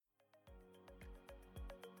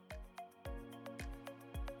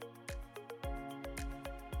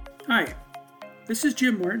Hi, this is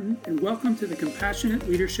Jim Martin, and welcome to the Compassionate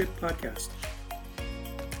Leadership Podcast.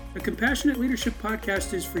 The Compassionate Leadership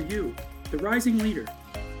Podcast is for you, the rising leader,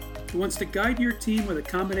 who wants to guide your team with a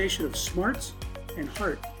combination of smarts and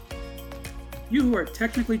heart. You who are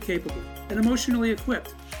technically capable and emotionally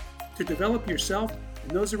equipped to develop yourself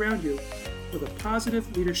and those around you with a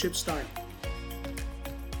positive leadership style.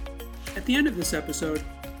 At the end of this episode,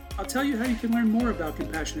 I'll tell you how you can learn more about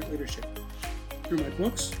compassionate leadership through my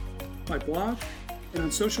books, my blog, and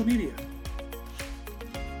on social media.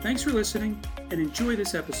 Thanks for listening and enjoy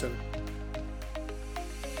this episode.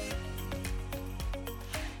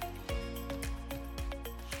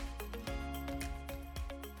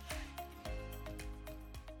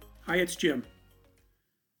 Hi, it's Jim.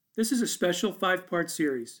 This is a special 5-part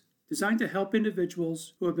series designed to help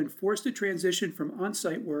individuals who have been forced to transition from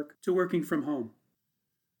on-site work to working from home.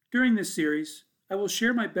 During this series, I will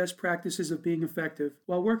share my best practices of being effective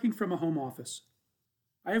while working from a home office.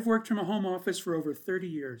 I have worked from a home office for over 30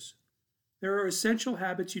 years. There are essential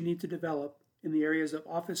habits you need to develop in the areas of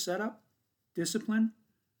office setup, discipline,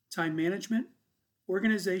 time management,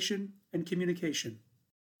 organization, and communication.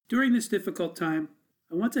 During this difficult time,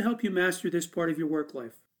 I want to help you master this part of your work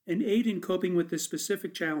life and aid in coping with this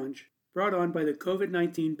specific challenge brought on by the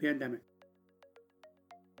COVID-19 pandemic.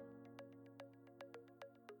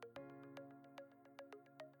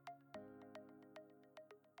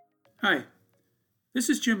 Hi, this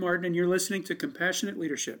is Jim Martin, and you're listening to Compassionate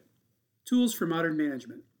Leadership, Tools for Modern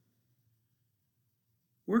Management.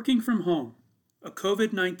 Working from Home, a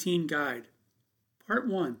COVID-19 Guide, Part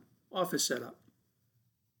 1, Office Setup.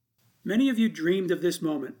 Many of you dreamed of this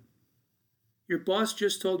moment. Your boss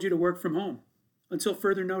just told you to work from home, until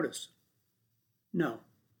further notice. No,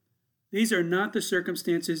 these are not the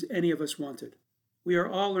circumstances any of us wanted. We are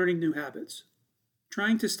all learning new habits,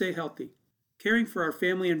 trying to stay healthy, caring for our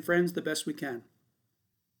family and friends the best we can.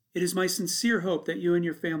 It is my sincere hope that you and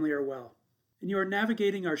your family are well, and you are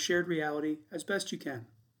navigating our shared reality as best you can.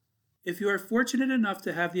 If you are fortunate enough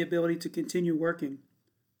to have the ability to continue working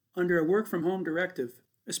under a work-from-home directive,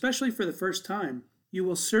 especially for the first time, you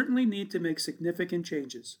will certainly need to make significant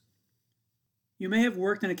changes. You may have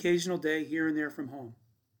worked an occasional day here and there from home.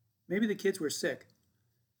 Maybe the kids were sick.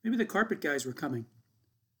 Maybe the carpet guys were coming.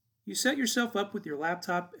 You set yourself up with your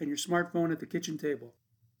laptop and your smartphone at the kitchen table.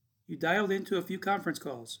 You dialed into a few conference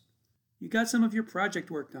calls. You got some of your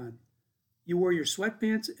project work done. You wore your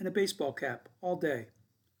sweatpants and a baseball cap all day.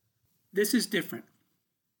 This is different.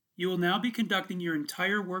 You will now be conducting your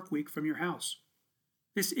entire work week from your house.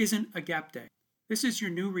 This isn't a gap day. This is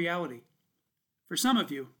your new reality. For some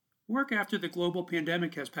of you, work after the global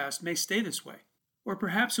pandemic has passed may stay this way, or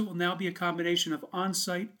perhaps it will now be a combination of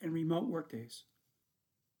on-site and remote workdays.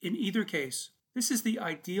 In either case, this is the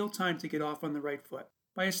ideal time to get off on the right foot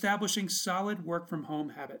by establishing solid work-from-home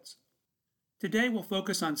habits. Today, we'll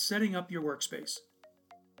focus on setting up your workspace.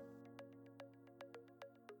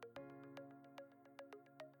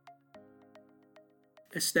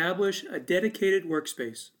 Establish a dedicated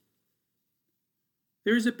workspace.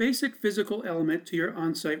 There is a basic physical element to your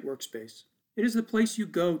on-site workspace. It is the place you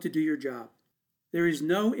go to do your job. There is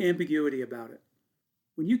no ambiguity about it.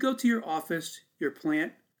 When you go to your office, your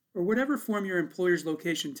plant, or whatever form your employer's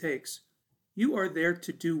location takes, you are there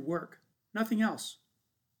to do work, nothing else.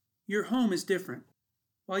 Your home is different.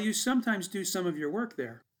 While you sometimes do some of your work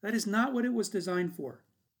there, that is not what it was designed for.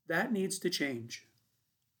 That needs to change.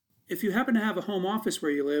 If you happen to have a home office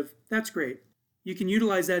where you live, that's great. You can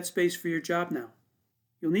utilize that space for your job now.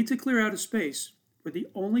 You'll need to clear out a space where the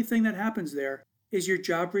only thing that happens there is your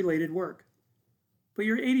job-related work. But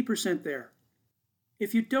you're 80% there.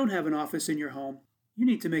 If you don't have an office in your home, you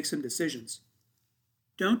need to make some decisions.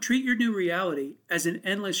 Don't treat your new reality as an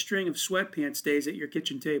endless string of sweatpants days at your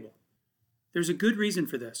kitchen table. There's a good reason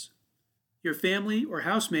for this. Your family or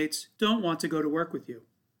housemates don't want to go to work with you.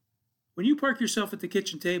 When you park yourself at the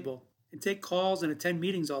kitchen table and take calls and attend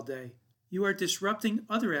meetings all day, you are disrupting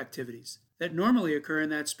other activities that normally occur in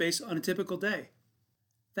that space on a typical day.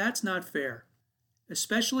 That's not fair,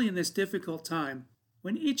 especially in this difficult time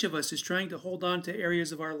when each of us is trying to hold on to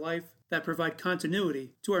areas of our life that provide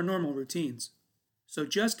continuity to our normal routines. So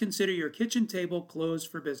just consider your kitchen table closed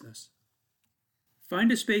for business.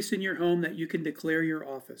 Find a space in your home that you can declare your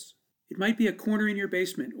office. It might be a corner in your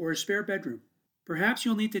basement or a spare bedroom. Perhaps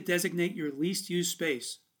you'll need to designate your least used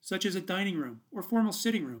space, such as a dining room or formal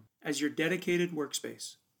sitting room, as your dedicated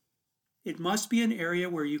workspace. It must be an area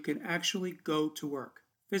where you can actually go to work,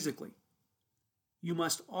 physically. You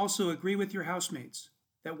must also agree with your housemates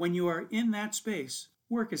that when you are in that space,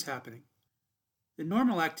 work is happening. The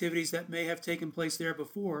normal activities that may have taken place there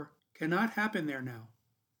before cannot happen there now.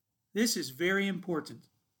 This is very important,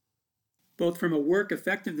 both from a work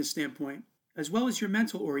effectiveness standpoint as well as your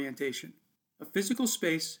mental orientation. A physical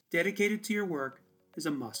space dedicated to your work is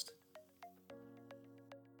a must.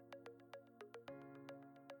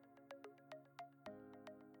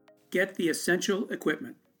 Get the essential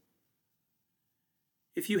equipment.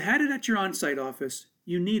 If you had it at your on-site office,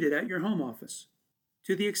 you need it at your home office.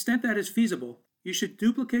 To the extent that is feasible, you should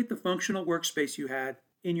duplicate the functional workspace you had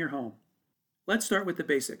in your home. Let's start with the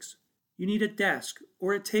basics. You need a desk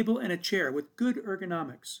or a table and a chair with good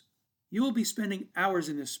ergonomics. You will be spending hours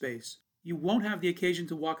in this space. You won't have the occasion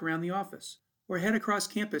to walk around the office or head across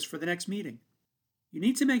campus for the next meeting. You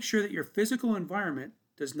need to make sure that your physical environment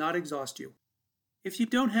does not exhaust you. If you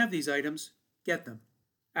don't have these items, get them.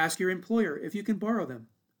 Ask your employer if you can borrow them.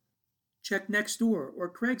 Check Nextdoor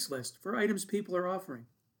or Craigslist for items people are offering.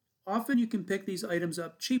 Often you can pick these items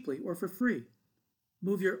up cheaply or for free.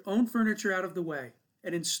 Move your own furniture out of the way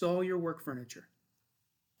and install your work furniture.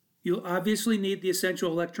 You'll obviously need the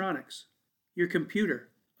essential electronics: your computer,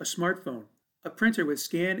 a smartphone, a printer with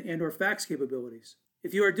scan and or fax capabilities.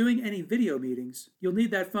 If you are doing any video meetings, you'll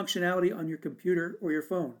need that functionality on your computer or your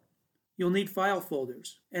phone. You'll need file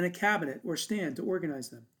folders and a cabinet or stand to organize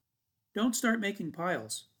them. Don't start making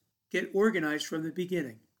piles. Get organized from the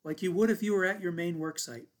beginning, like you would if you were at your main work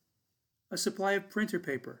site. A supply of printer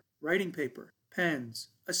paper, writing paper, pens,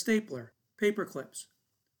 a stapler, paper clips.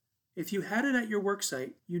 If you had it at your work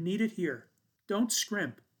site, you need it here. Don't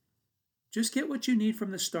scrimp. Just get what you need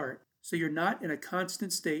from the start, so you're not in a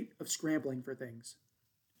constant state of scrambling for things.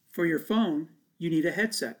 For your phone, you need a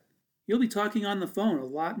headset. You'll be talking on the phone a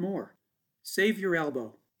lot more. Save your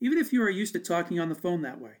elbow, even if you are used to talking on the phone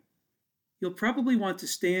that way. You'll probably want to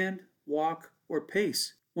stand, walk, or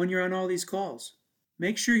pace when you're on all these calls.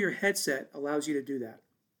 Make sure your headset allows you to do that.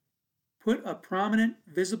 Put a prominent,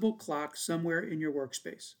 visible clock somewhere in your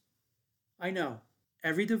workspace. I know,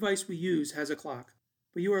 every device we use has a clock,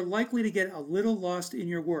 but you are likely to get a little lost in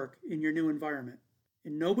your work in your new environment,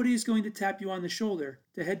 and nobody is going to tap you on the shoulder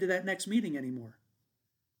to head to that next meeting anymore.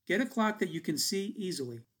 Get a clock that you can see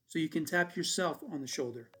easily, so you can tap yourself on the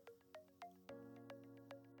shoulder.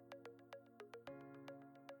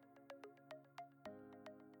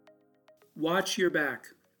 Watch your back.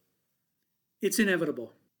 It's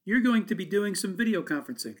inevitable. You're going to be doing some video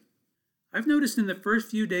conferencing. I've noticed in the first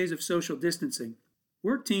few days of social distancing,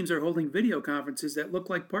 work teams are holding video conferences that look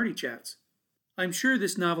like party chats. I'm sure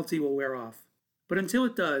this novelty will wear off, but until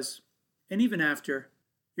it does, and even after,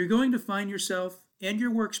 you're going to find yourself and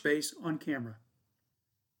your workspace on camera.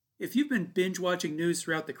 If you've been binge-watching news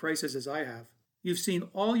throughout the crisis as I have, you've seen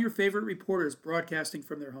all your favorite reporters broadcasting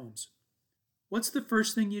from their homes. What's the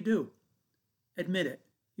first thing you do? Admit it.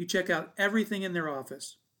 You check out everything in their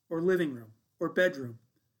office, or living room, or bedroom.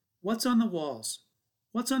 What's on the walls?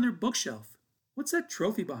 What's on their bookshelf? What's that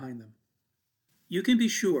trophy behind them? You can be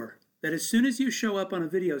sure that as soon as you show up on a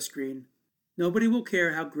video screen, nobody will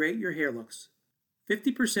care how great your hair looks.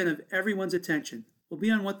 50% of everyone's attention will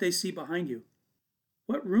be on what they see behind you.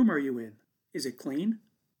 What room are you in? Is it clean?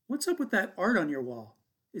 What's up with that art on your wall?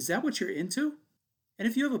 Is that what you're into? And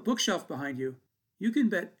if you have a bookshelf behind you, you can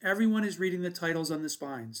bet everyone is reading the titles on the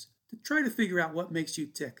spines to try to figure out what makes you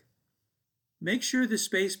tick. Make sure the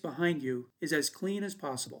space behind you is as clean as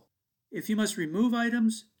possible. If you must remove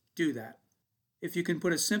items, do that. If you can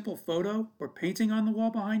put a simple photo or painting on the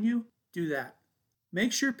wall behind you, do that.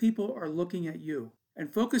 Make sure people are looking at you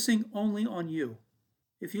and focusing only on you.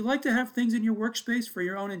 If you like to have things in your workspace for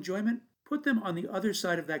your own enjoyment, put them on the other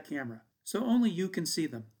side of that camera, so only you can see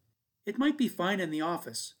them. It might be fine in the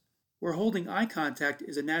office, where holding eye contact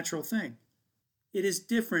is a natural thing. It is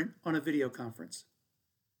different on a video conference.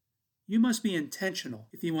 You must be intentional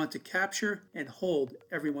if you want to capture and hold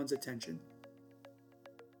everyone's attention.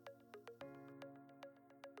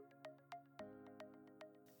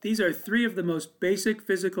 These are 3 of the most basic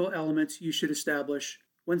physical elements you should establish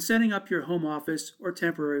when setting up your home office or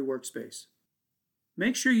temporary workspace.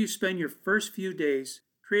 Make sure you spend your first few days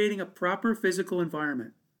creating a proper physical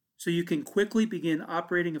environment so you can quickly begin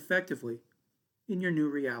operating effectively in your new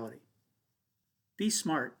reality. Be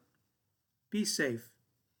smart. Be safe.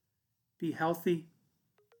 Be healthy.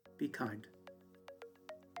 Be kind.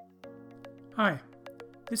 Hi,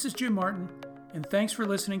 this is Jim Martin, and thanks for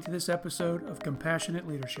listening to this episode of Compassionate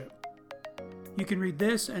Leadership. You can read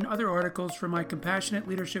this and other articles from my Compassionate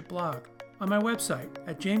Leadership blog on my website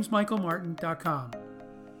at jamesmichaelmartin.com.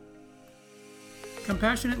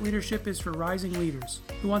 Compassionate Leadership is for rising leaders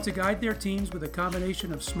who want to guide their teams with a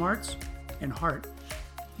combination of smarts and heart.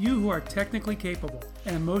 You who are technically capable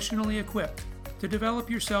and emotionally equipped to develop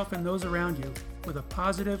yourself and those around you with a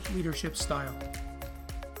positive leadership style.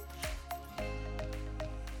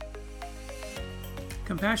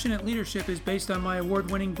 Compassionate Leadership is based on my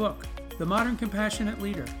award-winning book, The Modern Compassionate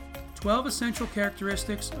Leader, 12 Essential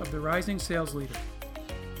Characteristics of the Rising Sales Leader.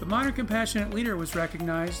 The Modern Compassionate Leader was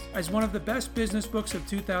recognized as one of the best business books of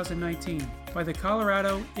 2019 by the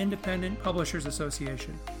Colorado Independent Publishers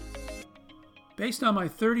Association. Based on my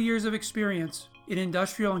 30 years of experience in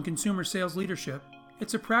industrial and consumer sales leadership,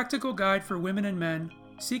 it's a practical guide for women and men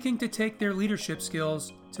seeking to take their leadership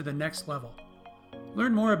skills to the next level.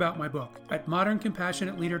 Learn more about my book at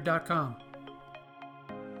moderncompassionateleader.com.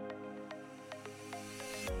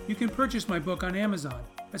 You can purchase my book on Amazon,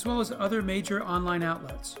 as well as other major online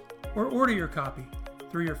outlets, or order your copy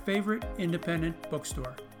through your favorite independent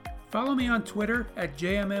bookstore. Follow me on Twitter at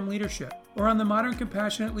JMM Leadership or on the Modern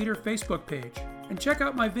Compassionate Leader Facebook page, and check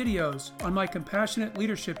out my videos on my Compassionate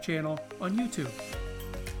Leadership channel on YouTube.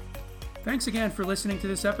 Thanks again for listening to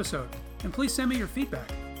this episode, and please send me your feedback.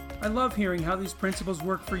 I love hearing how these principles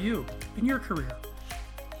work for you in your career.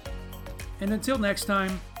 And until next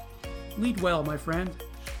time, lead well, my friend.